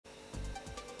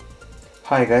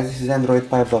Hi guys, this is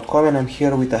Androidpipe.com and I'm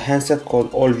here with a handset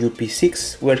called Allview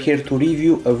P6. We're here to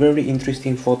review a very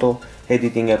interesting photo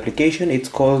editing application. It's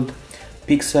called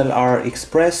Pixlr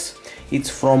Express. It's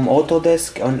from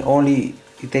Autodesk and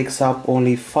it takes up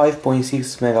only 5.6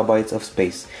 megabytes of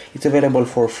space. It's available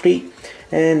for free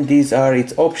and these are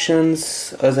its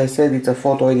options. As I said, it's a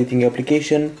photo editing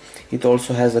application. It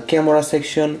also has a camera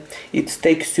section. It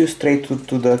takes you straight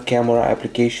to the camera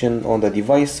application on the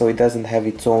device, so it doesn't have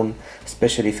its own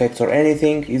special effects or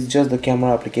anything. It's just the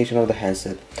camera application of the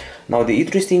handset. Now the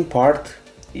interesting part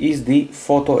is the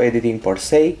photo editing per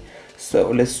se. So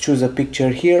let's choose a picture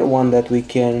here, one that we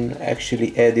can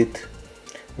actually edit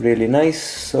really nice.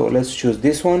 So let's choose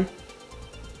this one.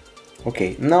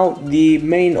 Okay, now the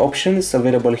main options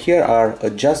available here are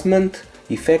adjustment,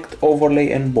 effect, overlay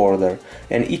and border,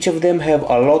 and each of them have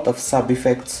a lot of sub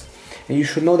effects. And you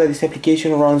should know that this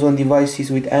application runs on devices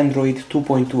with Android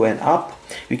 2.2 and up.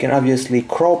 You can obviously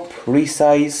crop,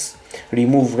 resize,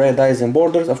 remove red eyes and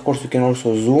borders. Of course you can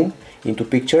also zoom into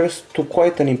pictures to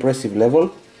quite an impressive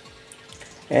level.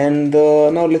 And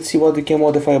now let's see what we can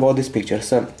modify about this picture.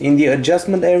 So in the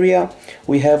adjustment area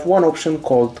we have one option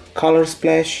called color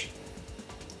splash.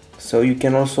 So you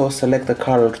can also select a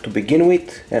color to begin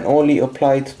with and only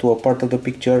apply it to a part of the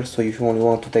picture. So if you only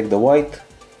want to take the white,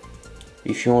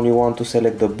 if you only want to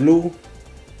select the blue,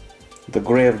 the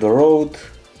gray of the road,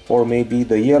 or maybe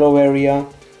the yellow area,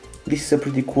 this is a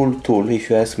pretty cool tool if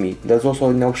you ask me. There's also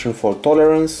an option for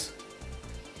tolerance,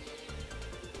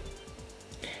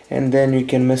 and then you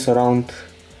can mess around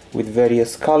with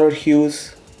various color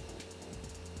hues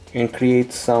and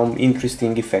create some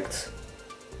interesting effects.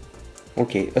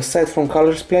 Okay, aside from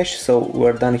color splash, so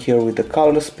we're done here with the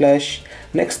color splash.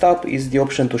 Next up is the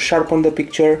option to sharpen the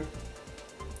picture,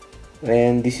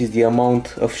 and this is the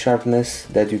amount of sharpness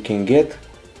that you can get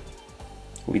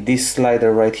with this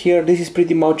slider right here. This is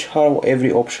pretty much how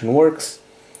every option works.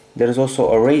 There's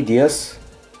also a radius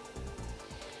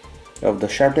of the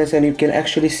sharpness and you can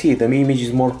actually see the image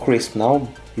is more crisp now,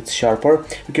 it's sharper.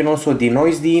 You can also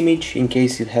denoise the image in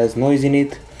case it has noise in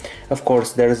it. Of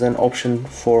course, there is an option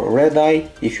for red eye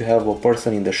if you have a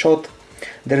person in the shot.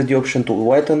 There is the option to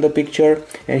whiten the picture,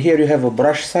 and here you have a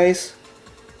brush size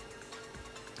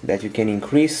that you can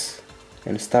increase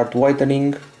and start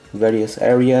whitening various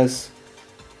areas.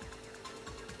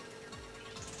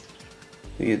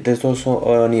 There's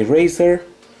also an eraser.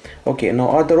 Okay, now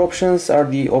other options are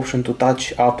the option to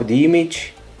touch up the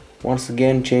image. Once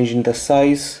again, changing the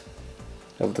size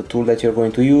of the tool that you're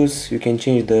going to use. You can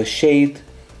change the shade,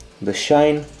 the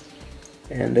shine,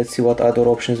 and let's see what other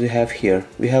options we have here.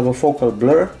 We have a focal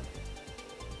blur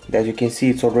that you can see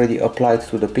it's already applied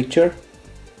to the picture,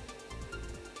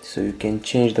 so you can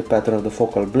change the pattern of the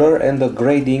focal blur, and the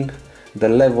grading, the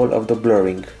level of the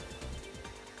blurring.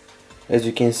 As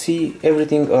you can see,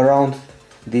 everything around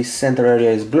this center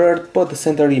area is blurred, but the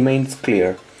center remains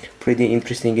clear. Pretty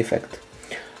interesting effect.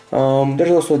 There's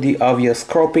also the obvious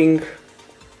cropping.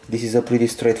 This is a pretty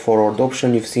straightforward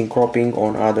option. You've seen cropping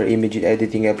on other image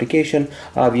editing application.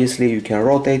 Obviously you can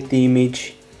rotate the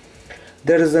image.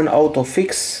 There is an auto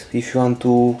fix if you want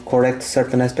to correct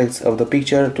certain aspects of the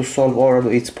picture to solve all of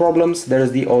its problems. There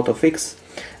is the auto fix.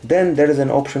 Then there is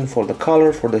an option for the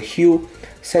color, for the hue,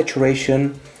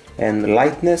 saturation and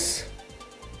lightness.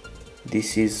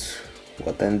 This is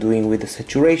what I'm doing with the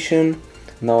saturation.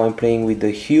 Now I'm playing with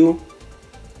the hue.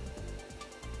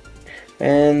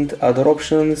 And other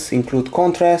options include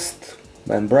contrast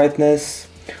and brightness,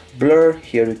 blur.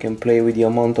 Here you can play with the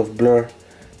amount of blur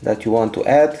that you want to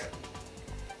add.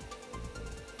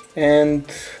 And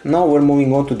now we're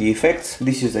moving on to the effects.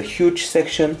 This is a huge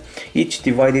section, each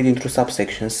divided into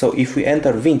subsections. So if we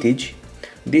enter vintage,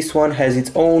 this one has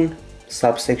its own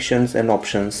subsections and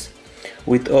options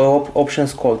with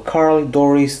options called Carl,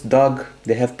 Doris, Doug.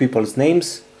 They have people's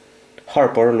names.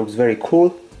 Harper looks very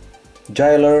cool.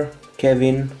 Giler,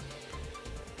 Kevin,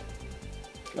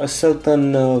 a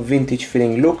certain vintage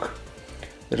feeling look.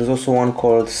 There is also one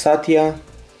called Satya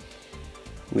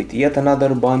with yet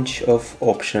another bunch of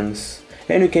options,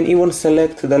 and you can even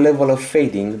select the level of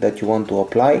fading that you want to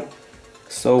apply.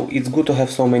 So it's good to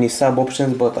have so many sub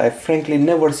options, but I've frankly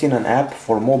never seen an app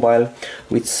for mobile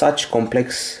with such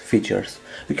complex features.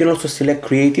 You can also select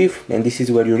creative, and this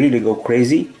is where you really go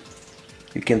crazy.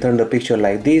 You can turn the picture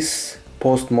like this,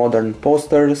 postmodern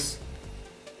posters,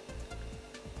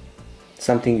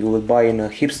 something you would buy in a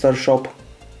hipster shop.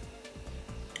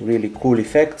 Really cool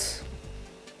effects.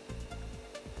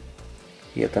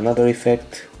 Yet another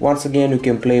effect. Once again you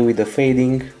can play with the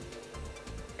fading.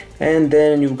 And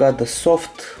then you've got the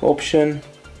soft option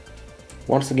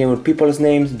Once again with people's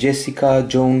names: Jessica,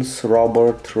 Jones,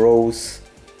 Robert, Rose,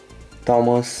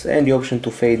 Thomas, and the option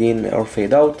to fade in or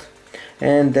fade out.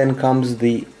 And then comes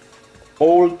the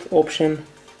old option.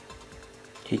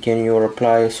 Here can you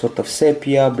apply a sort of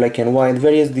sepia, black and white,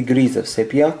 various degrees of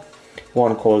sepia.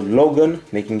 One called Logan,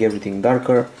 making everything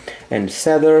darker and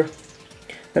sadder.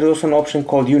 There's also an option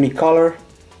called Unicolor.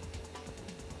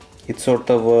 It's sort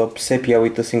of a sepia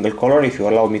with a single color, if you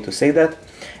allow me to say that.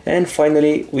 And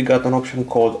finally we got an option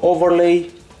called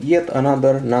Overlay, yet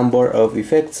another number of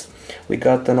effects. We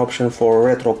got an option for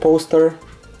Retro Poster.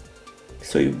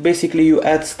 So basically you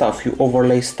add stuff, you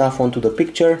overlay stuff onto the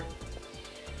picture,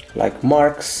 like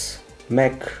marks,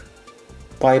 mech,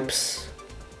 pipes,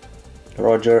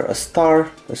 Roger, a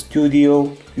star, a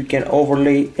studio. You can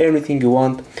overlay everything you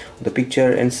want on the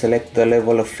picture and select the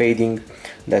level of fading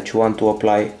that you want to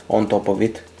apply on top of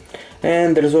it.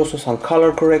 And there's also some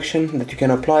color correction that you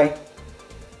can apply.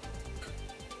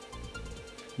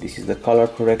 This is the color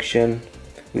correction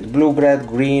with blue, red,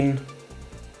 green,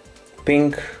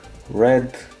 pink,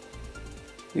 red.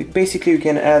 Basically you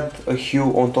can add a hue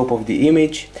on top of the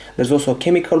image. There's also a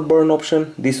chemical burn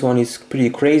option. This one is pretty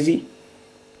crazy,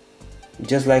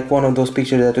 just like one of those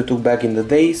pictures that you took back in the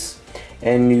days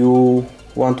and you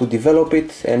want to develop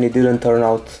it and it didn't turn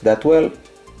out that well,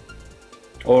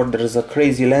 or there's a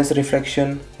crazy lens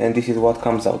reflection and this is what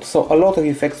comes out. So a lot of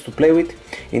effects to play with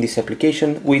in this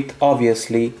application, with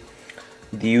obviously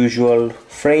the usual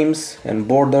frames and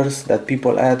borders that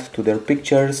people add to their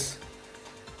pictures: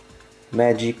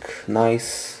 magic,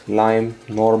 nice, lime,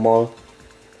 normal,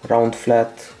 round,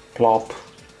 flat, plop,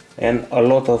 and a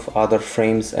lot of other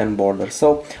frames and borders.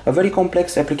 So a very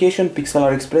complex application,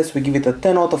 Pixlr Express. We give it a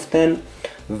 10 out of 10.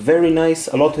 Very nice,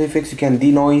 a lot of effects. You can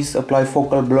denoise, apply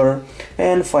focal blur,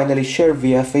 and finally share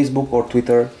via Facebook or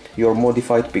Twitter your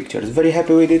modified pictures. Very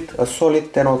happy with it. A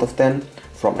solid 10 out of 10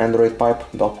 from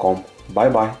Androidpipe.com. Bye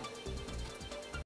bye.